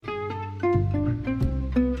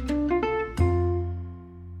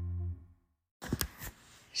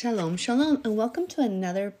Shalom, shalom, and welcome to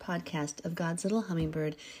another podcast of God's Little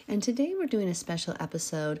Hummingbird. And today we're doing a special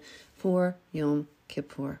episode for Yom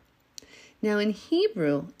Kippur. Now in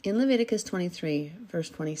Hebrew, in Leviticus 23, verse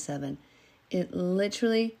 27, it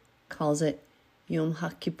literally calls it Yom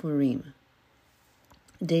HaKippurim,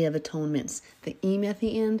 Day of Atonements. The im at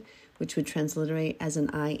the end, which would transliterate as an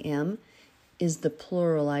I am, is the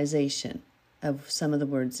pluralization of some of the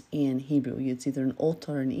words in Hebrew. It's either an ot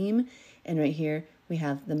or an im, and right here we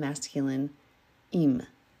have the masculine im.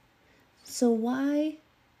 So why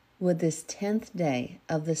would this 10th day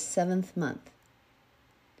of the 7th month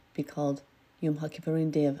be called Yom HaKippurim,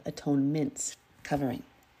 Day of Atonements, covering?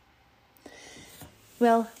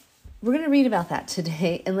 Well, we're going to read about that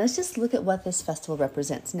today, and let's just look at what this festival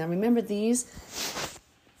represents. Now remember, these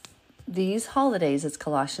holidays, as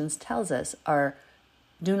Colossians tells us, are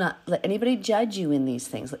do not let anybody judge you in these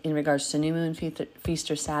things in regards to new moon, feast,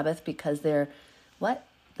 or Sabbath, because they're what?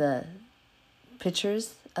 The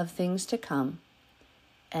pictures of things to come,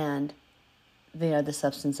 and they are the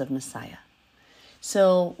substance of Messiah.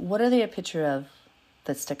 So what are they a picture of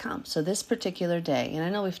that's to come? So this particular day, and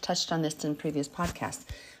I know we've touched on this in previous podcasts,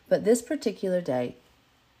 but this particular day,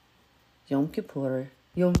 Yom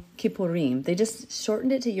Kippurim, they just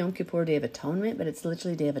shortened it to Yom Kippur, Day of Atonement, but it's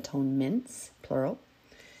literally Day of Atonements, plural.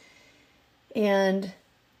 And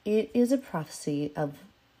it is a prophecy of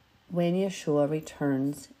when Yeshua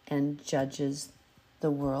returns and judges the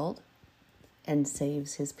world and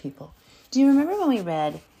saves his people. Do you remember when we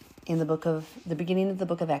read in the beginning of the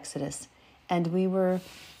book of Exodus, and we were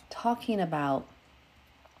talking about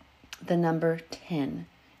the number 10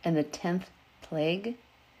 and the 10th plague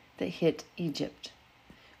that hit Egypt?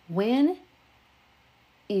 When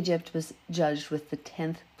Egypt was judged with the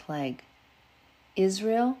 10th plague,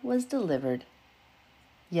 Israel was delivered,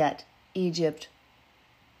 yet Egypt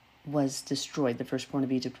was destroyed. The firstborn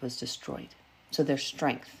of Egypt was destroyed. So their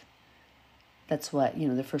strength. That's what,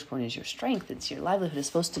 the firstborn is your strength. It's your livelihood. It's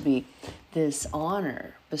supposed to be this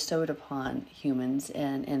honor bestowed upon humans,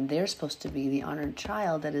 and they're supposed to be the honored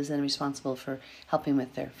child that is then responsible for helping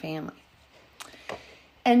with their family.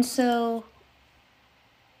 And so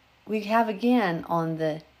we have again on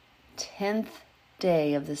the 10th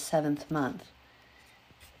day of the 7th month,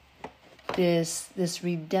 this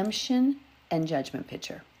redemption and judgment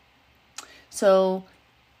picture. So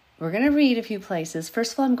we're going to read a few places.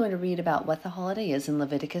 First of all, I'm going to read about what the holiday is in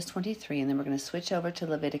Leviticus 23, and then we're going to switch over to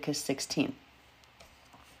Leviticus 16.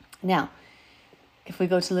 Now, if we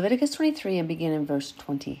go to Leviticus 23 and begin in verse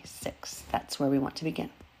 26, that's where we want to begin.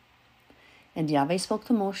 And Yahweh spoke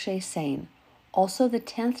to Moshe, saying, also the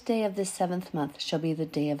 10th day of this 7th month shall be the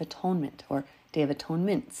Day of Atonement, or Day of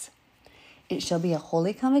Atonements. It shall be a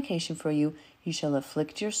holy convocation for you. You shall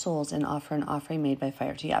afflict your souls and offer an offering made by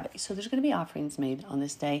fire to Yahweh. So there's going to be offerings made on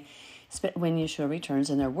this day when Yeshua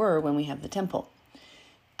returns, and there were when we have the temple.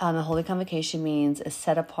 A holy convocation means a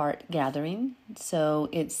set-apart gathering. So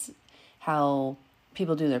it's how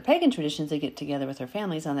people do their pagan traditions. They get together with their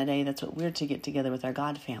families on the day. That's what we're to get together with our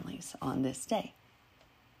God families on this day.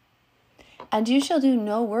 And you shall do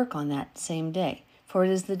no work on that same day, for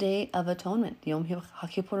it is the Day of Atonement, Yom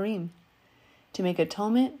HaKippurim, to make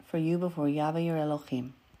atonement for you before Yahweh your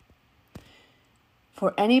Elohim.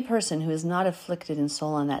 For any person who is not afflicted in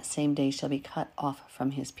soul on that same day shall be cut off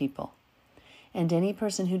from his people. And any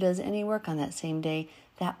person who does any work on that same day,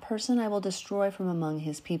 that person I will destroy from among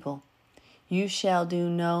his people. You shall do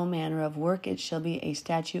no manner of work. It shall be a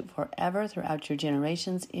statute forever throughout your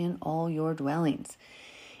generations in all your dwellings.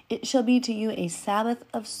 It shall be to you a Sabbath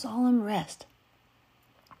of solemn rest.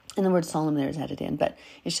 And the word solemn there is added in, but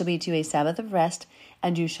it shall be to you a Sabbath of rest,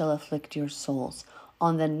 and you shall afflict your souls.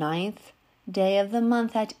 On the 9th day of the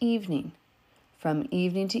month at evening, from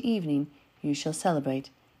evening to evening, you shall celebrate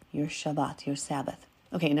your Shabbat, your Sabbath.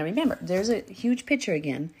 Okay, now remember, there's a huge picture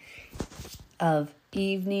again of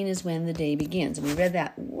evening is when the day begins. And we read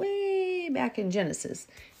that way back in Genesis,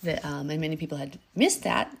 and many people had missed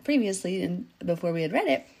that previously and before we had read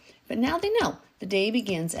it, but now they know. The day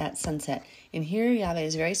begins at sunset. And here Yahweh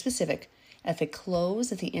is very specific. At the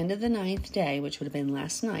close, at the end of the 9th day, which would have been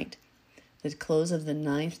last night, the close of the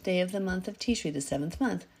 9th day of the month of Tishri, the 7th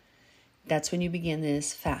month, that's when you begin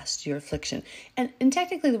this fast, your affliction. And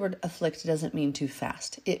technically the word afflict doesn't mean to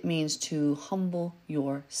fast. It means to humble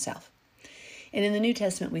yourself. And in the New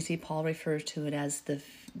Testament, we see Paul refer to it as the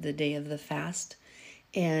day of the fast.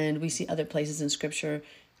 And we see other places in Scripture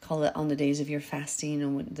call it on the days of your fasting,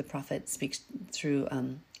 and when the prophet speaks through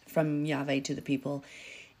from Yahweh to the people.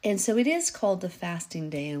 And so it is called the fasting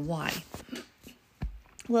day. And why?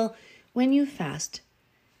 Well, when you fast,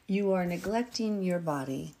 you are neglecting your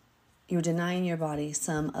body You're denying your body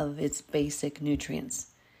some of its basic nutrients,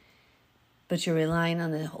 but you're relying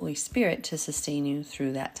on the Holy Spirit to sustain you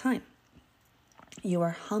through that time. You are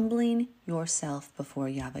humbling yourself before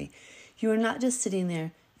Yahweh. You are not just sitting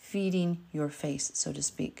there feeding your face, so to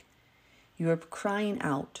speak. You are crying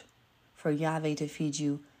out for Yahweh to feed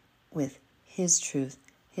you with His truth,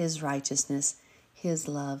 His righteousness, His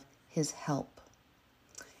love, His help.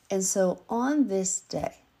 And so on this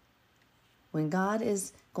day, when God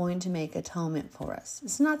is going to make atonement for us,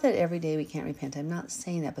 it's not that every day we can't repent. I'm not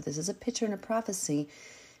saying that, but this is a picture and a prophecy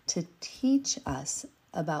to teach us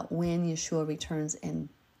about when Yeshua returns and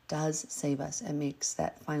does save us and makes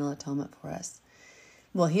that final atonement for us.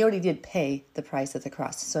 Well, He already did pay the price at the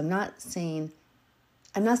cross. So I'm not saying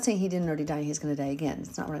He didn't already die and He's going to die again.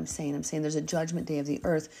 It's not what I'm saying. I'm saying there's a judgment day of the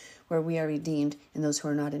earth where we are redeemed and those who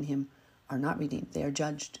are not in Him are not redeemed. They are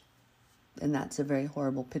judged. And that's a very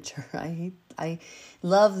horrible picture. I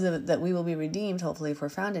love that we will be redeemed, hopefully, if we're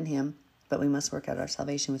found in Him. But we must work out our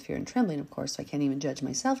salvation with fear and trembling, of course. So I can't even judge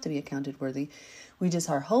myself to be accounted worthy. We just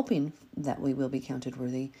are hoping that we will be counted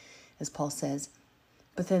worthy, as Paul says.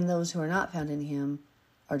 But then those who are not found in Him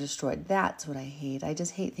are destroyed. That's what I hate. I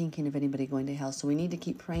just hate thinking of anybody going to hell. So we need to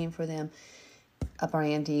keep praying for them. Up our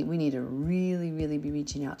ante. We need to really, really be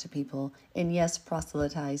reaching out to people. And yes,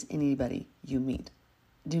 proselytize anybody you meet.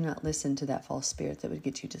 Do not listen to that false spirit that would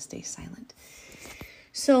get you to stay silent.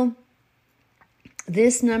 So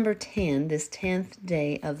this number 10, this 10th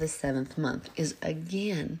day of the 7th month, is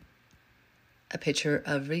again a picture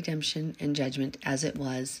of redemption and judgment as it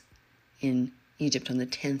was in Egypt on the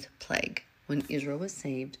 10th plague when Israel was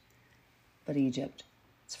saved, but Egypt,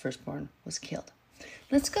 its firstborn, was killed.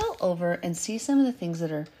 Let's go over and see some of the things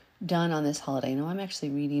that are done on this holiday. Now, I'm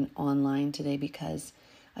actually reading online today because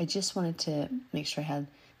I just wanted to make sure I had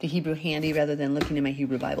the Hebrew handy rather than looking in my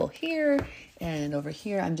Hebrew Bible here and over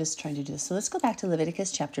here. I'm just trying to do this. So let's go back to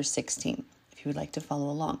Leviticus chapter 16, if you would like to follow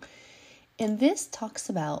along. And this talks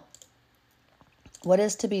about what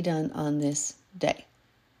is to be done on this day.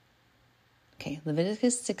 Okay,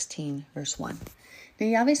 Leviticus 16, verse 1. Now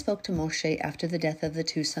Yahweh spoke to Moshe after the death of the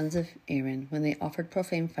two sons of Aaron, when they offered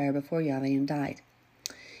profane fire before Yahweh and died.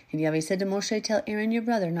 And Yahweh said to Moshe, tell Aaron your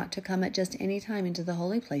brother not to come at just any time into the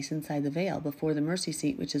holy place inside the veil, before the mercy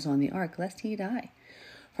seat which is on the ark, lest he die.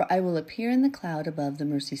 For I will appear in the cloud above the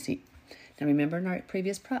mercy seat. Now remember in our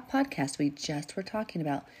previous podcast, we just were talking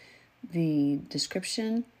about the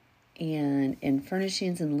description and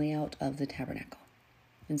furnishings and layout of the tabernacle.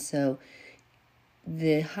 And so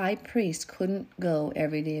the high priest couldn't go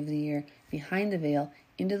every day of the year behind the veil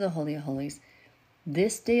into the Holy of Holies.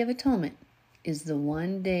 This Day of Atonement is the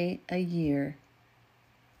one day a year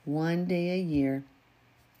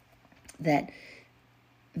that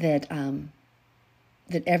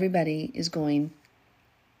everybody is going.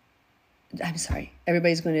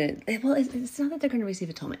 Everybody's going to. Well, it's not that they're going to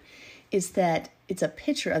receive atonement. It's that it's a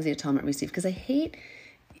picture of the atonement received.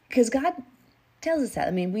 Because God tells us that.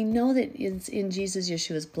 I mean, we know that it's in Jesus,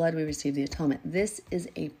 Yeshua's blood, we receive the atonement. This is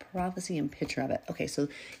a prophecy and picture of it. Okay, so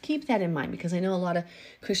keep that in mind, because I know a lot of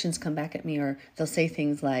Christians come back at me, or they'll say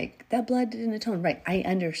things like, that blood didn't atone. Right, I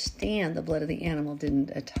understand the blood of the animal didn't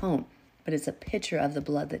atone, but it's a picture of the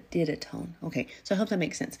blood that did atone. Okay, so I hope that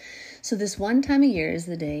makes sense. So this one time a year is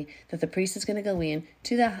the day that the priest is going to go in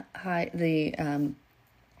to the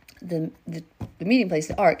meeting place,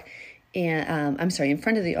 the ark, and in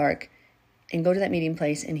front of the ark, and go to that meeting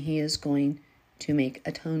place, and he is going to make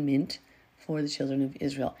atonement for the children of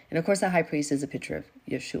Israel. And of course, the high priest is a picture of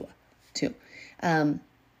Yeshua, too.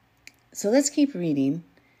 So let's keep reading,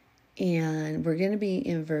 and we're going to be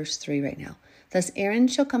in verse 3 right now. Thus Aaron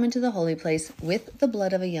shall come into the holy place with the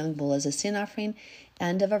blood of a young bull as a sin offering,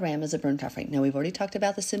 and of a ram as a burnt offering. Now, we've already talked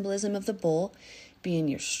about the symbolism of the bull being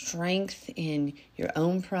your strength in your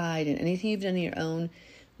own pride and anything you've done in your own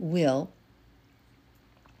will.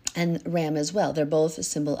 And ram as well. They're both a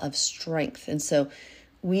symbol of strength. And so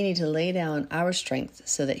we need to lay down our strength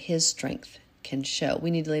so that his strength can show.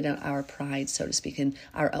 We need to lay down our pride, so to speak, and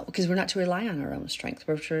because we're not to rely on our own strength.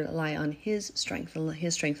 We're to rely on his strength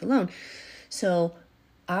alone. So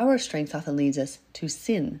our strength often leads us to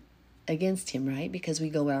sin against him, right? Because we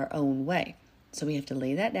go our own way. So we have to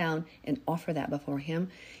lay that down and offer that before him.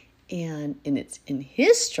 And it's in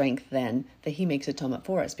his strength then that he makes atonement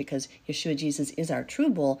for us, because Yeshua Jesus is our true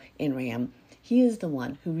bull and ram. He is the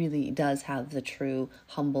one who really does have the true,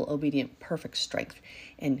 humble, obedient, perfect strength.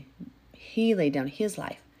 And he laid down his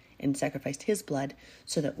life and sacrificed his blood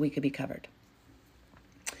so that we could be covered.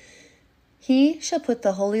 He shall put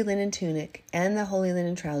the holy linen tunic and the holy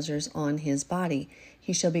linen trousers on his body.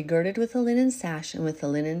 He shall be girded with a linen sash, and with the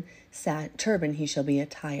linen turban he shall be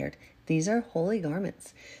attired. These are holy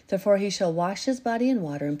garments. Therefore he shall wash his body in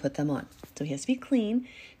water and put them on. So he has to be clean.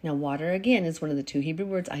 Now water, again, is one of the 2 Hebrew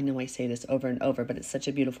words. I know I say this over and over, but it's such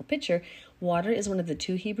a beautiful picture. Water is one of the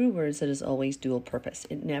 2 Hebrew words that is always dual purpose.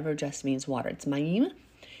 It never just means water. It's mayim,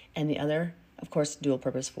 and the other, of course, dual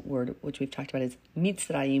purpose word, which we've talked about, is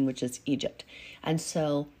Mitzrayim, which is Egypt. And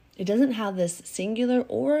so it doesn't have this singular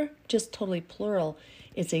or just totally plural.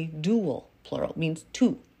 It's a dual plural, means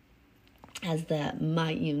 2, as the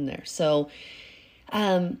mayim there. So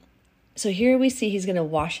here we see he's going to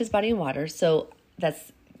wash his body in water. So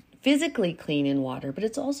that's physically clean in water, but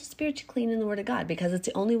it's also spiritually clean in the Word of God, because it's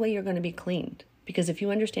the only way you're going to be cleaned. Because if you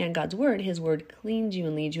understand God's Word, His Word cleans you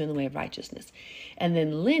and leads you in the way of righteousness. And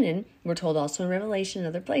then linen, we're told also in Revelation and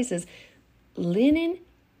other places, linen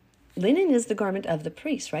is the garment of the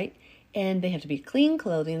priest, right? And they have to be clean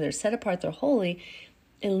clothing. They're set apart. They're holy.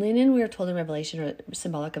 And linen, we are told in Revelation, are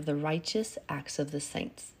symbolic of the righteous acts of the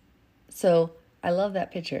saints. So I love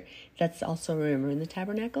that picture. That's also, remember, in the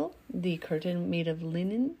tabernacle, the curtain made of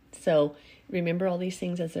linen. So remember all these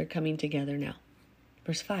things as they're coming together now.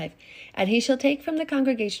 Verse 5, and he shall take from the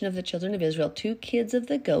congregation of the children of Israel 2 kids of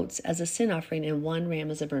the goats as a sin offering and 1 ram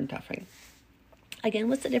as a burnt offering. Again,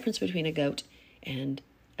 what's the difference between a goat and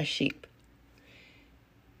a sheep?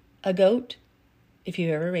 A goat, if you've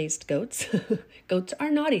ever raised goats, goats are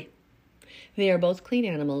naughty. They are both clean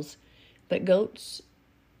animals, but goats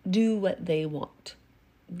do what they want.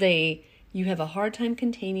 You have a hard time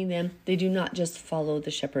containing them. They do not just follow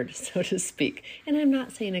the shepherd, so to speak. And I'm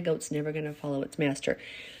not saying a goat's never going to follow its master.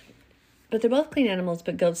 But they're both clean animals,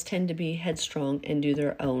 but goats tend to be headstrong and do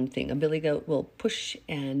their own thing. A billy goat will push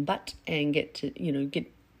and butt and get you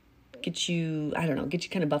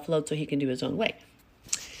kind of buffaloed so he can do his own way.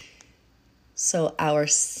 So our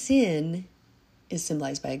sin is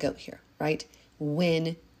symbolized by a goat here, right?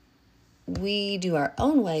 When we do our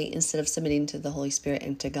own way instead of submitting to the Holy Spirit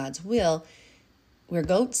and to God's will, we're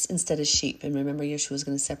goats instead of sheep. And remember, Yeshua was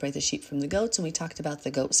going to separate the sheep from the goats. And we talked about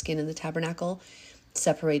the goat skin in the tabernacle,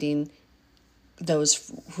 separating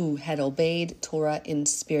those who had obeyed Torah in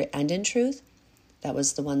spirit and in truth. That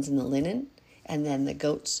was the ones in the linen. And then the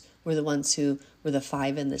goats were the ones who were the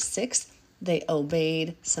 5 and the 6. They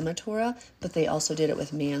obeyed some of Torah, but they also did it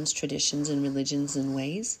with man's traditions and religions and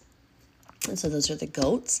ways. And so those are the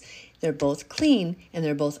goats. They're both clean, and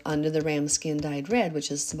they're both under the ram skin dyed red, which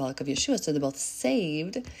is symbolic of Yeshua. So they're both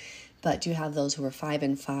saved. But you have those who are 5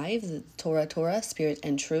 and 5, the Torah, spirit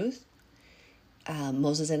and truth.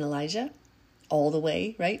 Moses and Elijah, all the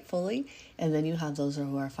way, right, fully. And then you have those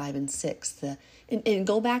who are 5 and 6. And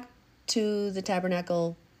go back to the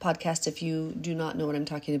Tabernacle podcast if you do not know what I'm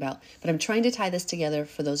talking about. But I'm trying to tie this together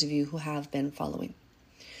for those of you who have been following.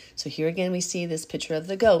 So here again we see this picture of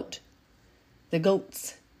the goats.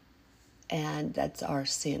 And that's our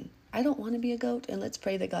sin. I don't want to be a goat, and let's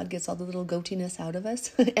pray that God gets all the little goatiness out of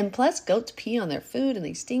us. And plus, goats pee on their food, and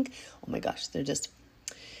they stink. Oh my gosh, they're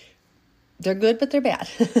good, but they're bad.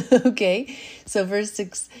 Okay, so verse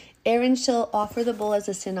 6, Aaron shall offer the bull as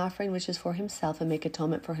a sin offering, which is for himself, and make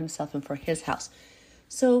atonement for himself and for his house.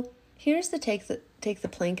 So here's the take the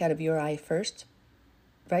plank out of your eye first,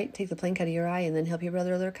 right? Take the plank out of your eye and then help your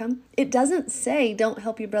brother overcome. It doesn't say don't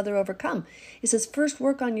help your brother overcome. It says first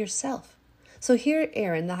work on yourself. So here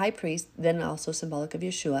Aaron, the high priest, then also symbolic of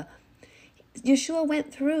Yeshua, Yeshua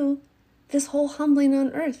went through this whole humbling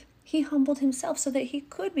on earth. He humbled himself so that he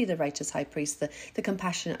could be the righteous high priest, the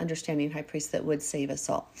compassionate, understanding high priest that would save us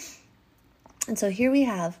all. And so here we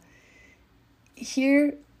have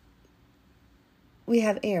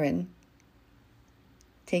Aaron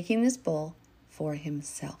taking this bull for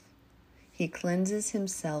himself. He cleanses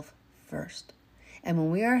himself first. And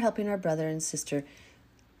when we are helping our brother and sister,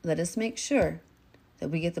 let us make sure that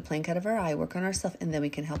we get the plank out of our eye, work on ourselves, and then we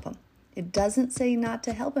can help them. It doesn't say not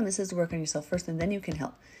to help them. It says work on yourself first, and then you can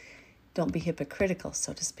help. Don't be hypocritical,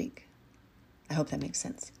 so to speak. I hope that makes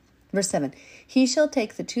sense. Verse 7, he shall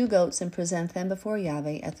take the 2 goats and present them before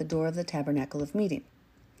Yahweh at the door of the tabernacle of meeting.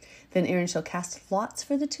 Then Aaron shall cast lots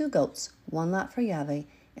for the 2 goats, 1 lot for Yahweh,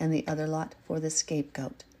 and the other lot for the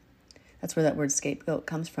scapegoat. That's where that word scapegoat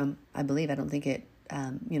comes from, I believe. I don't think it,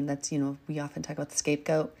 we often talk about the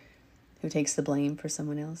scapegoat who takes the blame for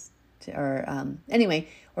someone else. Or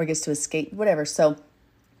gets to escape, whatever. So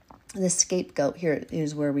the scapegoat here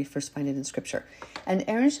is where we first find it in Scripture. And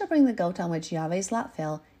Aaron shall bring the goat on which Yahweh's lot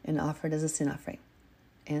fell and offer it as a sin offering.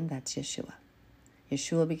 And that's Yeshua.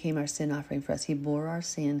 Yeshua became our sin offering for us. He bore our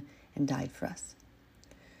sin and died for us.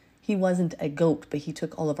 He wasn't a goat, but he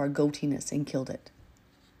took all of our goatiness and killed it.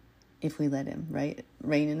 If we let him, right?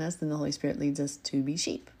 Reign in us, then the Holy Spirit leads us to be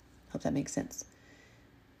sheep. Hope that makes sense.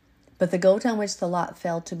 But the goat on which the lot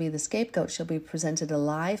fell to be the scapegoat shall be presented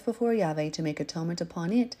alive before Yahweh to make atonement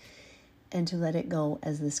upon it, and to let it go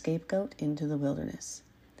as the scapegoat into the wilderness.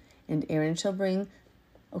 And Aaron shall bring...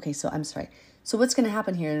 Okay, so I'm sorry. So what's going to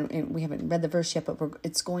happen here, and we haven't read the verse yet, but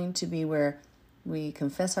it's going to be where we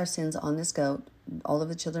confess our sins on this goat. All of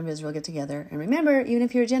the children of Israel get together. And remember, even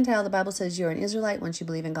if you're a Gentile, the Bible says you're an Israelite once you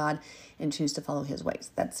believe in God and choose to follow his ways.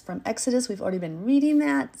 That's from Exodus. We've already been reading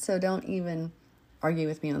that, so don't even argue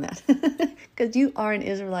with me on that. Because you are an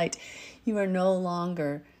Israelite. You are no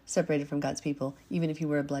longer separated from God's people, even if you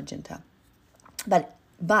were a blood Gentile. But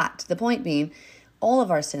the point being, all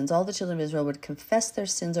of our sins, all the children of Israel would confess their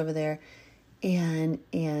sins over there, and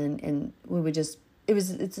we would just,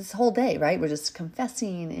 it's this whole day, right? We're just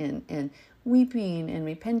confessing and weeping and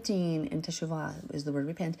repenting, and teshuvah is the word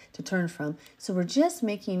repent, to turn from. So we're just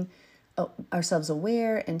making ourselves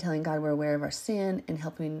aware and telling God we're aware of our sin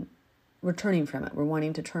and we're turning from it. We're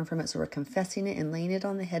wanting to turn from it, so we're confessing it and laying it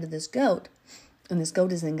on the head of this goat. And this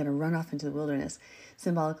goat is then going to run off into the wilderness,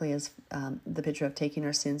 symbolically as the picture of taking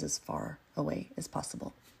our sins as far away as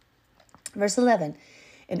possible. Verse 11,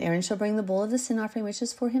 and Aaron shall bring the bull of the sin offering, which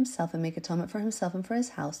is for himself, and make atonement for himself and for his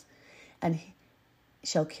house, and he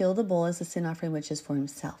shall kill the bull as the sin offering, which is for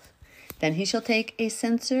himself. Then he shall take a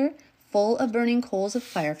censer full of burning coals of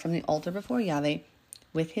fire from the altar before Yahweh,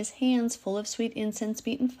 with his hands full of sweet incense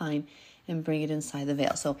beaten fine, and bring it inside the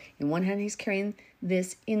veil. So in one hand he's carrying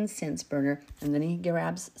this incense burner, and then he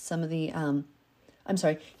grabs some of the,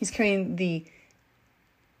 he's carrying the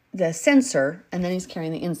censer, and then he's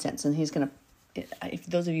carrying the incense, and he's going to, if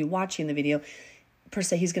those of you watching the video, per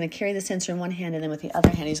se, he's going to carry the censer in one hand, and then with the other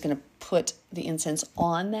hand he's going to put the incense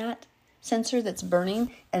on that censer that's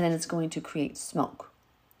burning, and then it's going to create smoke.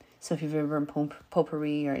 So if you've ever burned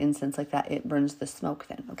potpourri or incense like that, it burns the smoke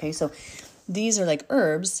then. Okay, so these are like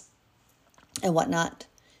herbs and whatnot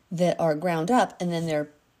that are ground up, and then they're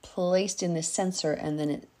placed in this censer, and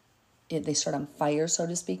then they start on fire, so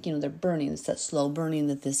to speak. They're burning. It's that slow burning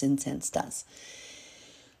that this incense does.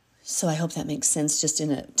 So I hope that makes sense, just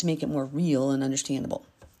to make it more real and understandable.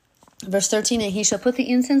 Verse 13, and he shall put the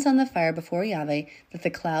incense on the fire before Yahweh, that the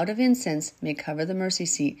cloud of incense may cover the mercy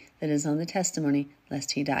seat that is on the testimony,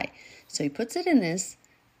 lest he die. So he puts this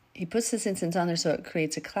incense on there so it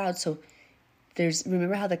creates a cloud. So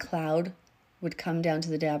remember how the cloud would come down to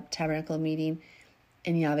the tabernacle meeting,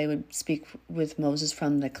 and Yahweh would speak with Moses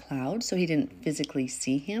from the cloud, so he didn't physically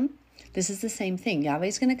see him. This is the same thing.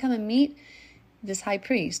 Yahweh's going to come and meet this high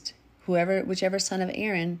priest, whichever son of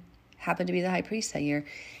Aaron happened to be the high priest that year.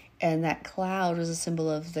 And that cloud was a symbol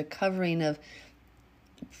of the covering of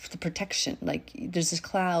the protection. Like there's this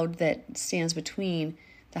cloud that stands between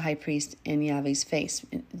the high priest and Yahweh's face.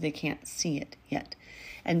 They can't see it yet.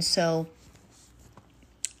 And so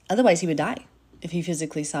otherwise he would die if he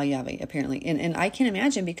physically saw Yahweh, apparently. And I can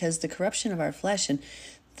imagine, because the corruption of our flesh and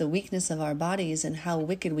the weakness of our bodies and how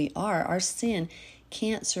wicked we are, our sin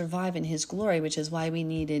can't survive in his glory, which is why we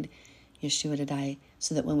needed Yeshua to die,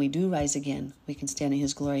 so that when we do rise again, we can stand in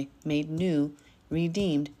his glory, made new,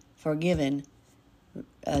 redeemed, forgiven,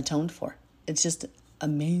 atoned for. It's just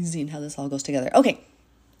amazing how this all goes together. Okay,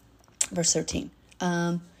 verse 13.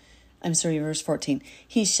 Verse 14.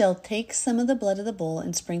 He shall take some of the blood of the bull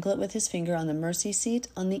and sprinkle it with his finger on the mercy seat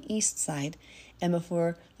on the east side, and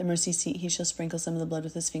before the mercy seat he shall sprinkle some of the blood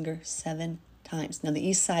with his finger 7 times. Now the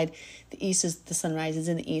east side, the east is the sun rises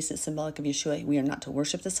in the east. It's symbolic of Yeshua. We are not to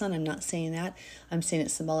worship the sun. I'm not saying that. I'm saying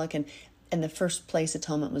it's symbolic. And the first place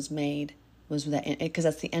atonement was made was that, because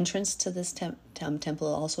that's the entrance to this temple.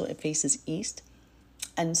 Also, it faces east.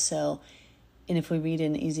 And so, and if we read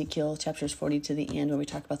in Ezekiel chapters 40 to the end, where we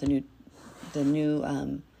talk about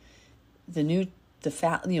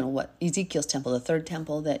Ezekiel's temple, the third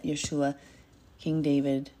temple that Yeshua, King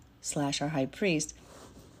David / our high priest,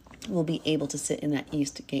 will be able to sit in that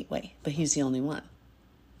east gateway, but he's the only one.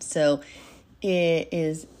 So it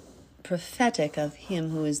is prophetic of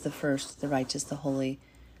him who is the first, the righteous, the holy,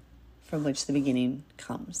 from which the beginning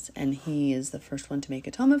comes. And he is the first one to make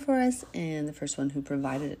atonement for us, and the first one who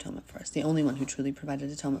provided atonement for us, the only one who truly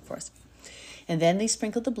provided atonement for us. And then they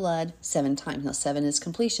sprinkled the blood 7 times. Now 7 is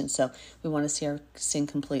completion, so we want to see our sin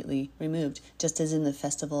completely removed. Just as in the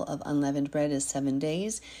festival of unleavened bread is 7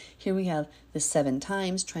 days, here we have the 7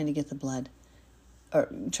 times trying to get the blood, or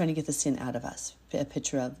trying to get the sin out of us. A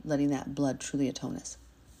picture of letting that blood truly atone us.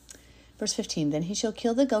 Verse 15, then he shall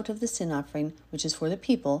kill the goat of the sin offering, which is for the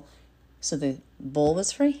people. So the bull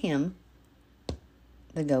was for him,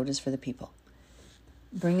 the goat is for the people.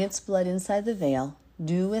 Bring its blood inside the veil.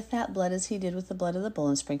 Do with that blood as he did with the blood of the bull,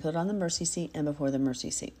 and sprinkle it on the mercy seat and before the mercy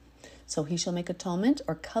seat. So he shall make atonement,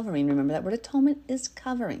 or covering. Remember that word atonement is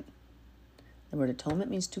covering. The word atonement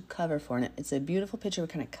means to cover for, and it's a beautiful picture. We're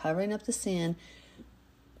kind of covering up the sin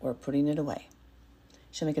or putting it away.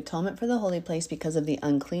 Shall make atonement for the holy place because of the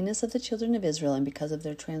uncleanness of the children of Israel and because of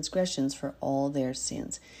their transgressions for all their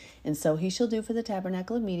sins. And so he shall do for the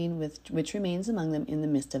tabernacle of meeting which remains among them in the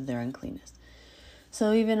midst of their uncleanness.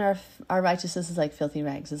 So even our righteousness is like filthy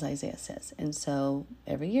rags, as Isaiah says. And so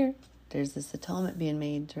every year there's this atonement being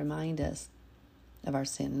made to remind us of our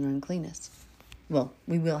sin and our uncleanness. Well,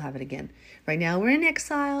 we will have it again. Right now we're in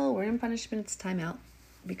exile, we're in punishment, it's time out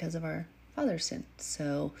because of our father's sin.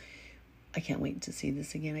 So I can't wait to see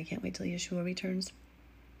this again. I can't wait till Yeshua returns.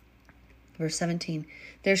 Verse 17,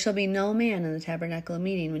 there shall be no man in the tabernacle of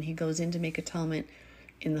meeting when he goes in to make atonement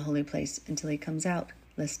in the holy place until he comes out,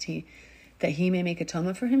 that he may make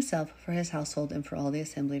atonement for himself, for his household, and for all the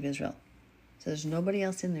assembly of Israel. So there's nobody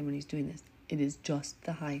else in there when he's doing this. It is just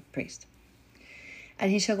the high priest. And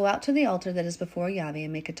he shall go out to the altar that is before Yahweh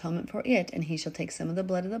and make atonement for it, and he shall take some of the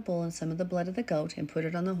blood of the bull and some of the blood of the goat and put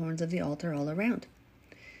it on the horns of the altar all around.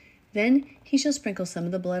 Then he shall sprinkle some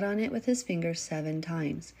of the blood on it with his finger 7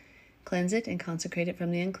 times. Cleanse it and consecrate it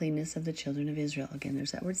from the uncleanness of the children of Israel. Again,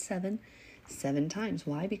 there's that word 7 times.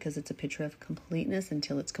 Why? Because it's a picture of completeness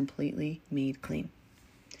until it's completely made clean.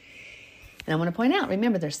 And I want to point out,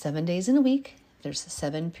 remember, there's 7 days in a week. There's a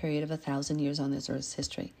 7 period of 1,000 years on this earth's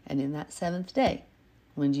history. And in that 7th day,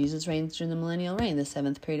 when Jesus reigns during the millennial reign, the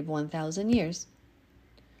 7th period of 1,000 years,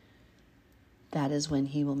 that is when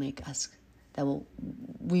he will make us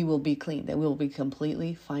we will be clean, that we will be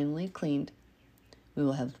completely, finally cleaned. We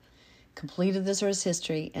will have completed this earth's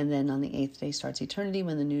history, and then on the 8th day starts eternity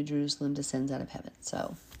when the New Jerusalem descends out of heaven.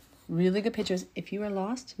 So, really good pictures. If you are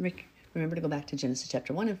lost, remember to go back to Genesis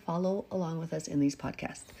chapter 1 and follow along with us in these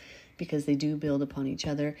podcasts, because they do build upon each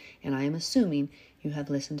other, and I am assuming you have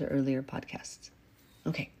listened to earlier podcasts.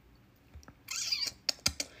 Okay.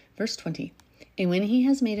 Verse 20. And when he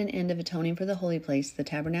has made an end of atoning for the holy place, the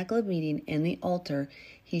tabernacle of meeting, and the altar,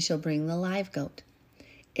 he shall bring the live goat.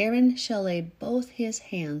 Aaron shall lay both his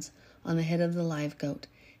hands on the head of the live goat,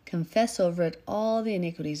 confess over it all the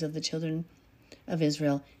iniquities of the children of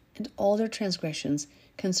Israel, and all their transgressions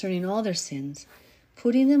concerning all their sins,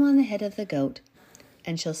 putting them on the head of the goat,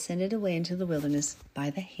 and shall send it away into the wilderness by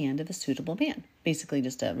the hand of a suitable man. Basically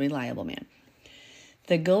just a reliable man.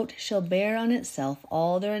 The goat shall bear on itself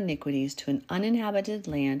all their iniquities to an uninhabited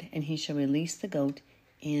land, and he shall release the goat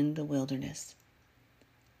in the wilderness.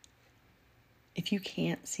 If you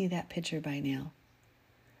can't see that picture by now,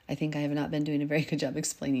 I think I have not been doing a very good job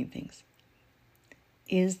explaining things.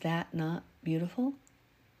 Is that not beautiful?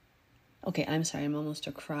 Okay, I'm sorry, I'm almost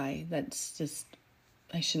a cry. That's just,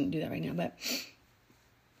 I shouldn't do that right now, but.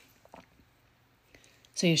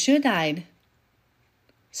 So Yeshua died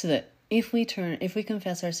so that if we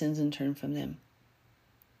confess our sins and turn from them,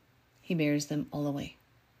 he bears them all away.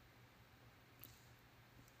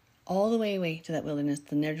 All the way away to that wilderness,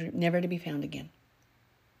 never to be found again.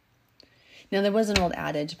 Now, there was an old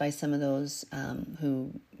adage by some of those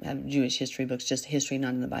who have Jewish history books, just history,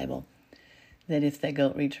 not in the Bible, that if that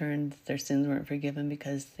goat returned, their sins weren't forgiven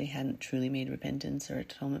because they hadn't truly made repentance or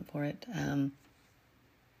atonement for it.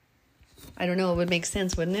 I don't know, it would make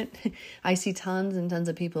sense, wouldn't it? I see tons and tons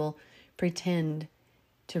of people pretend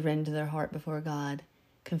to rend their heart before God,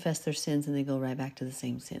 confess their sins, and they go right back to the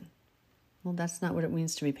same sin. Well, that's not what it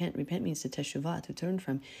means to repent. Repent means to teshuvah, to turn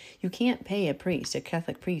from. You can't pay a priest, a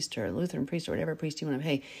Catholic priest or a Lutheran priest or whatever priest you want to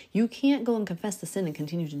pay. You can't go and confess the sin and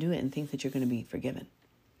continue to do it and think that you're going to be forgiven.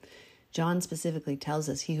 John specifically tells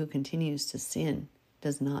us he who continues to sin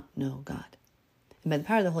does not know God. And by the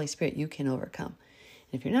power of the Holy Spirit, you can overcome.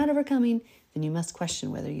 And if you're not overcoming, then you must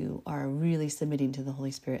question whether you are really submitting to the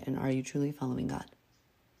Holy Spirit and are you truly following God.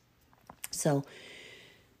 So,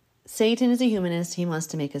 Satan is a humanist. He wants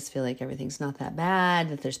to make us feel like everything's not that bad,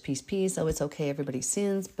 that there's peace. Oh, it's okay. Everybody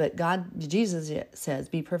sins. But Jesus says,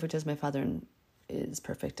 be perfect as my Father is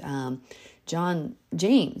perfect.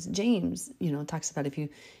 James, talks about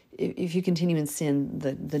if you continue in sin,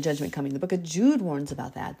 the judgment coming. The book of Jude warns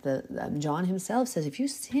about that. John himself says, if you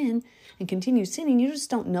sin and continue sinning, you just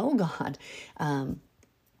don't know God. The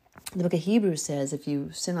book of Hebrews says, if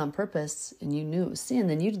you sin on purpose and you knew it was sin,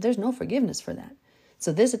 then there's no forgiveness for that.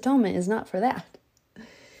 So this atonement is not for that.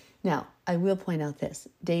 Now, I will point out this.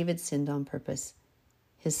 David sinned on purpose.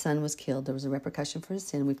 His son was killed. There was a repercussion for his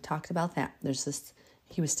sin. We've talked about that.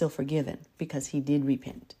 He was still forgiven because he did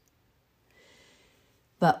repent.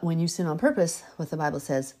 But when you sin on purpose, what the Bible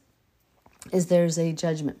says is there's a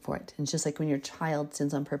judgment for it. And it's just like when your child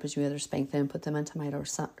sins on purpose, you either spank them, put them on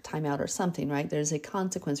timeout or something, right? There's a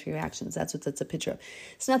consequence for your actions. That's what that's a picture of.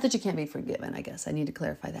 It's not that you can't be forgiven, I guess. I need to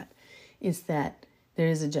clarify that. It's that There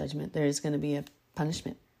is a judgment. There is going to be a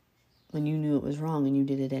punishment when you knew it was wrong and you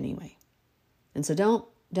did it anyway. And so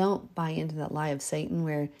don't buy into that lie of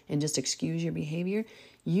Satan and just excuse your behavior.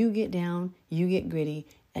 You get down, you get gritty,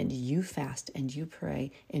 and you fast and you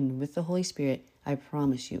pray. And with the Holy Spirit, I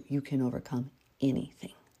promise you, you can overcome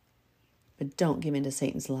anything. But don't give in to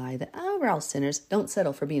Satan's lie that, oh, we're all sinners. Don't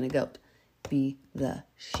settle for being a goat. Be the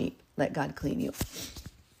sheep. Let God clean you.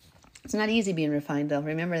 It's not easy being refined, though.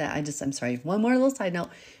 Remember that. I'm sorry. One more little side note.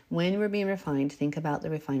 When we're being refined, think about the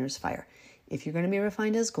refiner's fire. If you're going to be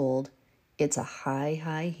refined as gold, it's a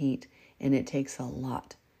high heat, and it takes a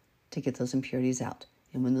lot to get those impurities out.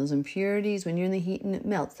 And when you're in the heat and it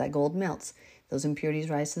melts, that gold melts, those impurities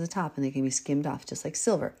rise to the top, and they can be skimmed off, just like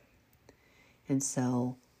silver. And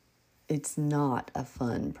so it's not a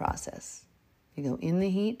fun process. You go in the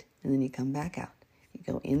heat, and then you come back out. You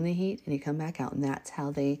go in the heat, and you come back out, and that's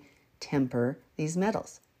how they temper these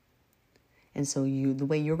metals. And so the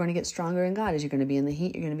way you're going to get stronger in God is you're going to be in the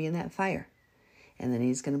heat, you're going to be in that fire. And then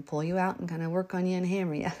he's going to pull you out and kind of work on you and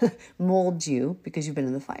hammer you, mold you because you've been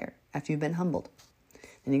in the fire after you've been humbled.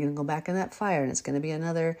 Then you're going to go back in that fire, and it's going to be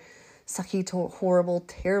another sucky, horrible,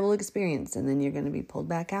 terrible experience. And then you're going to be pulled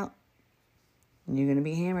back out, and you're going to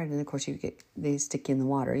be hammered. And of course, they stick you in the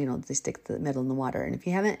water. They stick the metal in the water. And if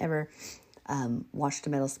you haven't ever watched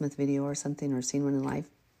a metalsmith video or something, or seen one in life,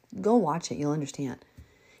 go watch it. You'll understand.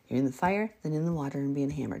 You're in the fire, then in the water, and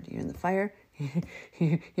being hammered. You're in the fire,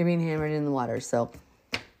 you're being hammered in the water. So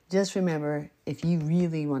just remember, if you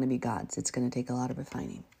really want to be God's, it's going to take a lot of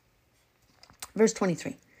refining. Verse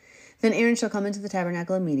 23. Then Aaron shall come into the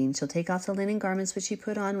tabernacle of meeting, shall take off the linen garments which he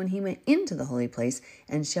put on when he went into the holy place,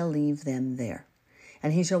 and shall leave them there.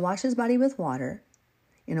 And he shall wash his body with water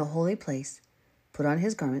in a holy place, put on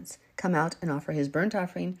his garments, come out and offer his burnt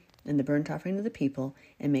offering and the burnt offering of the people,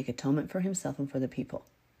 and make atonement for himself and for the people.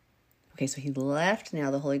 Okay, so he left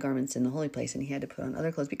now the holy garments in the holy place, and he had to put on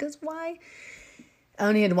other clothes. Because why? Oh,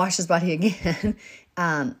 and he had to wash his body again.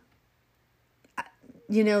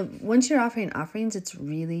 Once you're offering offerings, it's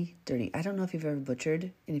really dirty. I don't know if you've ever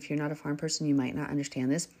butchered, and if you're not a farm person, you might not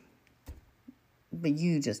understand this. But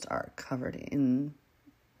you just are covered in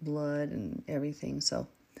blood and everything, so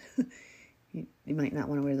you might not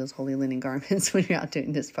want to wear those holy linen garments when you're out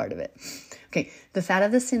doing this part of it. Okay, the fat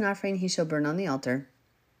of the sin offering he shall burn on the altar.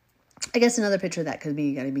 I guess another picture of that could be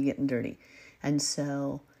you got to be getting dirty. And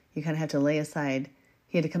so you kind of have to lay aside.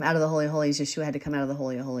 He had to come out of the Holy of Holies. Yeshua had to come out of the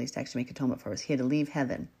Holy of Holies to actually make atonement for us. He had to leave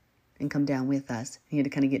heaven and come down with us. He had to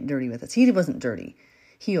kind of get dirty with us. He wasn't dirty.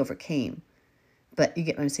 He overcame. But you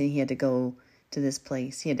get what I'm saying? He had to go to this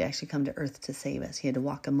place. He had to actually come to earth to save us. He had to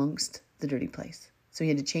walk amongst the dirty place. So he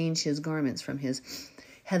had to change his garments from his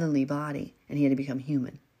heavenly body, and he had to become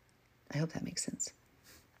human. I hope that makes sense.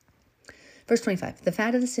 Verse 25, the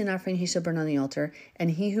fat of the sin offering he shall burn on the altar,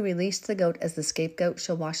 and he who released the goat as the scapegoat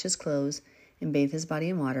shall wash his clothes and bathe his body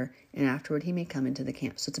in water, and afterward he may come into the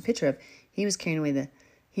camp. So it's a picture of he was taking away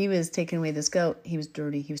this goat. He was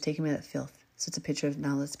dirty. He was taking away that filth. So it's a picture of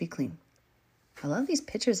now let's be clean. I love these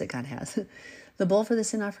pictures that God has. The bull for the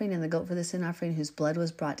sin offering and the goat for the sin offering, whose blood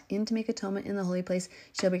was brought in to make atonement in the holy place,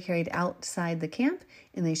 shall be carried outside the camp,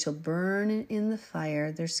 and they shall burn in the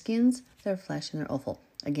fire their skins, their flesh, and their offal.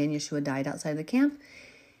 Again, Yeshua died outside the camp,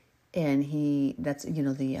 and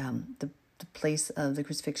the place of the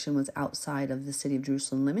crucifixion was outside of the city of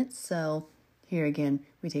Jerusalem limits. So here again,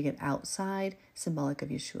 we take it outside, symbolic of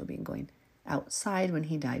Yeshua being going outside when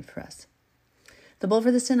he died for us. The bull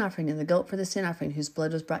for the sin offering and the goat for the sin offering, whose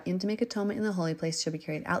blood was brought in to make atonement in the holy place, shall be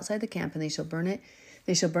carried outside the camp, and they shall burn it.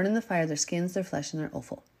 They shall burn in the fire their skins, their flesh, and their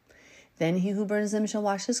offal. Then he who burns them shall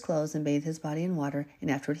wash his clothes and bathe his body in water,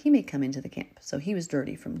 and afterward he may come into the camp. So he was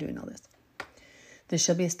dirty from doing all this. This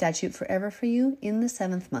shall be a statute forever for you. In the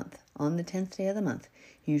 7th month, on the 10th day of the month,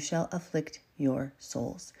 you shall afflict your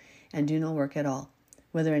souls, and do no work at all,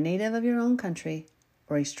 whether a native of your own country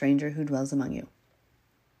or a stranger who dwells among you.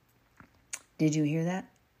 Did you hear that?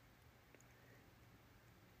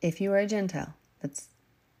 If you are a Gentile,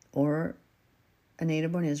 or a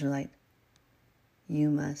native-born Israelite,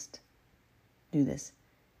 you must do this.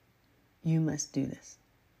 You must do this.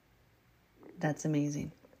 That's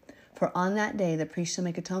amazing. For on that day the priest shall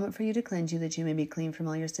make atonement for you to cleanse you, that you may be clean from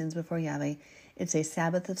all your sins before Yahweh. It's a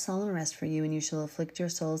Sabbath of solemn rest for you, and you shall afflict your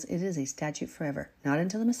souls. It is a statute forever, not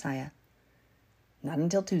until the Messiah, not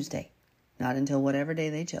until Tuesday, not until whatever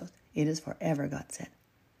day they chose. It is forever, God said.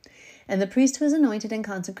 And the priest who is anointed and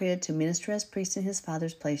consecrated to minister as priest in his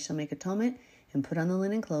father's place shall make atonement and put on the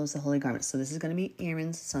linen clothes, the holy garments. So this is going to be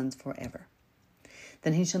Aaron's sons forever.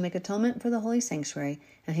 Then he shall make atonement for the holy sanctuary,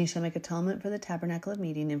 and he shall make atonement for the tabernacle of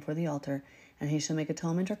meeting and for the altar, And he shall make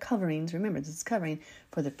atonement or coverings, remember this is covering,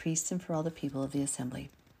 for the priests and for all the people of the assembly.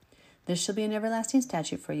 This shall be an everlasting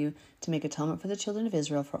statute for you, to make atonement for the children of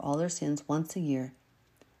Israel for all their sins once a year.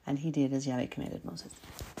 And he did as Yahweh commanded Moses.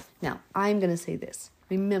 Now, I'm going to say this.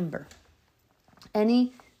 Remember,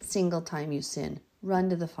 any single time you sin, run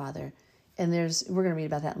to the Father. And we're going to read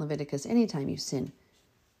about that in Leviticus. Anytime you sin,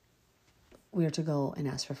 we are to go and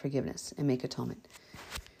ask for forgiveness and make atonement.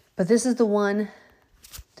 But this is the one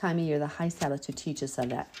time of year, the high Sabbath, to teach us of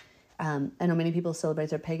that. I know many people celebrate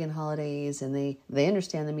their pagan holidays, and they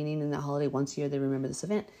understand the meaning in that holiday. Once a year, they remember this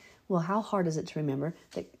event. Well, how hard is it to remember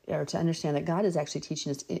that, or to understand that God is actually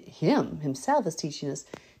teaching us, himself is teaching us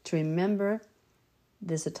to remember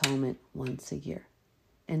this atonement once a year,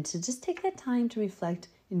 and to just take that time to reflect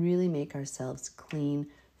and really make ourselves clean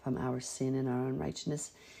from our sin and our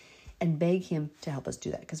unrighteousness, and beg him to help us do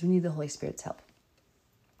that, because we need the Holy Spirit's help.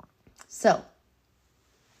 So,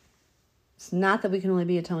 it's not that we can only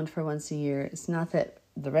be atoned for once a year. It's not that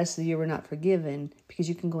the rest of the year we're not forgiven, because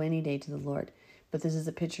you can go any day to the Lord. But this is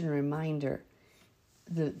a picture and a reminder,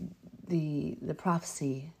 the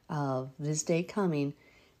prophecy of this day coming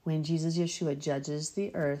when Jesus Yeshua judges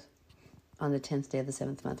the earth on the 10th day of the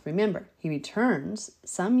 7th month. Remember, he returns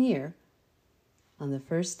some year on the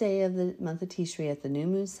first day of the month of Tishri at the new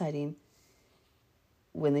moon sighting.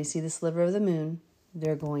 When they see the sliver of the moon,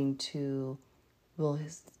 they're going to blow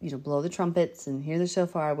the trumpets and hear the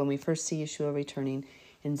shofar when we first see Yeshua returning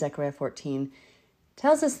in Zechariah 14.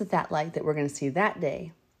 Tells us that light that we're going to see that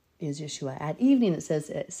day is Yeshua. At evening, it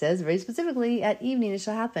says very specifically, at evening it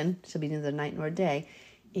shall happen. It shall be neither night nor day.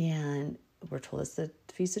 And we're told it's the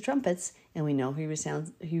Feast of Trumpets, and we know he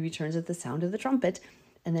returns at the sound of the trumpet.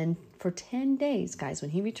 And then for 10 days, guys,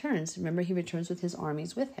 when he returns, remember he returns with his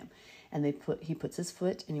armies with him. And he puts his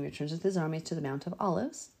foot and he returns with his armies to the Mount of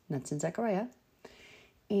Olives. And that's in Zechariah.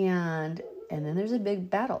 And then there's a big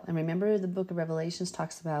battle. And remember, the book of Revelations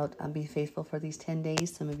talks about be faithful for these 10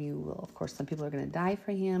 days. Some of you will, of course, some people are going to die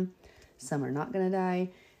for him. Some are not going to die.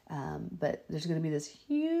 But there's going to be this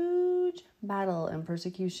huge battle and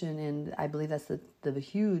persecution. And I believe that's the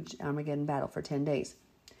huge Armageddon battle for 10 days.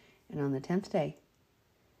 And on the 10th day,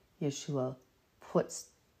 Yeshua puts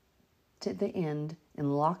to the end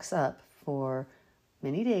and locks up for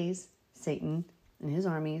many days Satan and his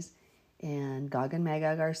armies. And Gog and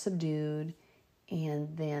Magog are subdued.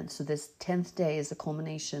 And then, so this 10th day is the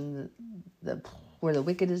culmination, where the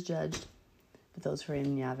wicked is judged, but those who are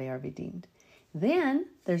in Yahweh are redeemed. Then,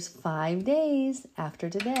 there's 5 days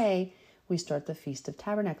after today, we start the Feast of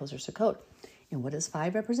Tabernacles, or Sukkot. And what does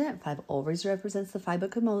 5 represent? 5 always represents the 5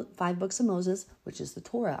 books of Moses, which is the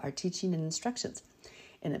Torah, our teaching and instructions.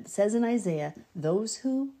 And it says in Isaiah, those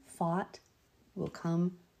who fought will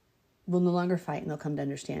no longer fight, and they'll come to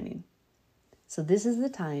understanding. So this is the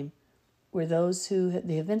time where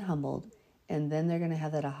they have been humbled, and then they're going to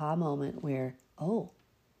have that aha moment where, oh,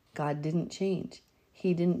 God didn't change.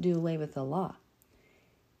 He didn't do away with the law.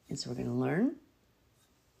 And so we're going to learn.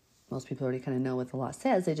 Most people already kind of know what the law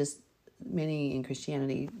says. Many in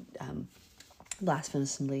Christianity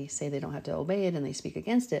blasphemously say they don't have to obey it, and they speak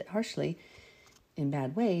against it harshly in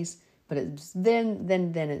bad ways. But then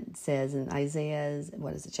it says in Isaiah's,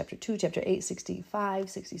 chapter 2, chapter 8, 65,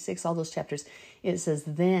 66, all those chapters, it says,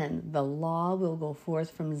 then the law will go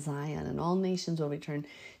forth from Zion, and all nations will return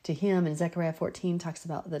to him. And Zechariah 14 talks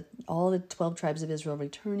about all the 12 tribes of Israel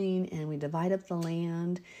returning, and we divide up the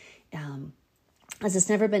land, as it's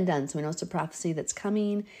never been done. So we know it's a prophecy that's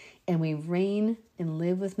coming, and we reign and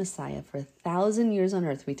live with Messiah for 1,000 years on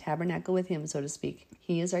earth. We tabernacle with him, so to speak.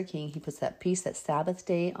 He is our king. He puts that peace, that Sabbath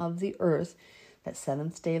day of the earth, that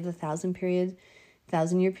 7th day of the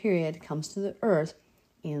 1,000-year period comes to the earth.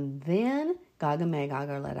 And then Gog and Magog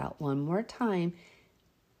are let out one more time.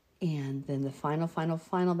 And then the final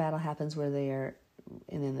battle happens and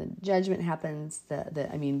then the judgment happens,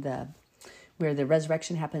 where the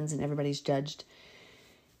resurrection happens and everybody's judged.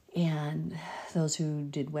 And those who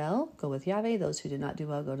did well go with Yahweh. Those who did not do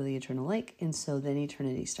well go to the eternal lake. And so then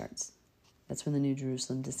eternity starts. That's when the New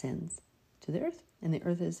Jerusalem descends to the earth. And the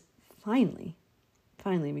earth is finally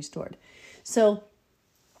restored. So,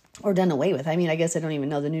 or done away with. I guess I don't even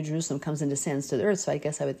know. The New Jerusalem comes and descends to the earth. So I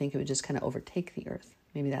guess I would think it would just kind of overtake the earth.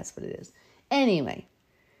 Maybe that's what it is. Anyway,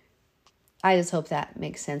 I just hope that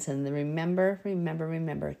makes sense. And remember,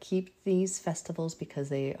 keep these festivals, because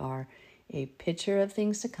they are a picture of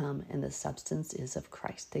things to come, and the substance is of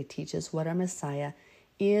Christ. They teach us what our Messiah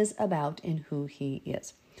is about and who he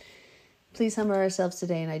is. Please humble ourselves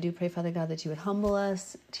today, and I do pray, Father God, that you would humble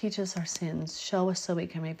us, teach us our sins, show us so we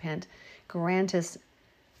can repent, grant us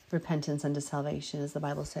repentance unto salvation, as the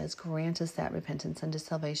Bible says. Grant us that repentance unto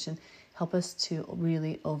salvation. Help us to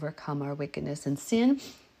really overcome our wickedness. And sin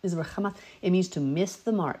is rachama. It means to miss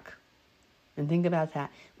the mark. And think about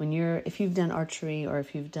that. If you've done archery or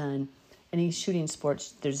if you've done any shooting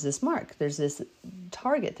sports, there's this mark. There's this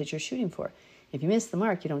target that you're shooting for. If you miss the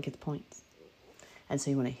mark, you don't get the points. And so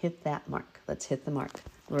you want to hit that mark. Let's hit the mark.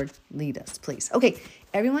 Lord, lead us, please. Okay,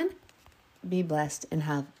 everyone, be blessed and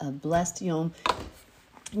have a blessed Yom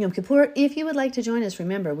Kippur. If you would like to join us,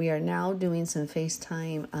 remember, we are now doing some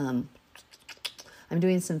FaceTime. I'm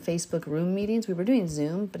doing some Facebook room meetings. We were doing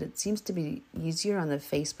Zoom, but it seems to be easier on the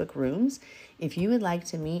Facebook rooms. If you would like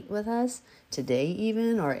to meet with us today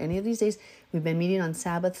even, or any of these days, we've been meeting on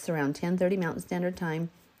Sabbaths around 10:30 Mountain Standard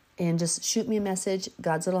Time. And just shoot me a message,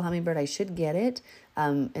 God's Little Hummingbird. I should get it.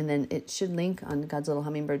 And then it should link on God's Little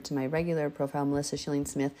Hummingbird to my regular profile, Melissa Schilling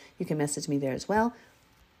Smith. You can message me there as well.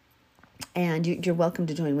 And you're welcome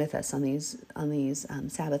to join with us on these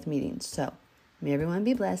Sabbath meetings. So may everyone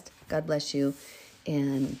be blessed. God bless you.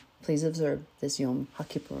 And please observe this Yom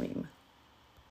HaKippurim.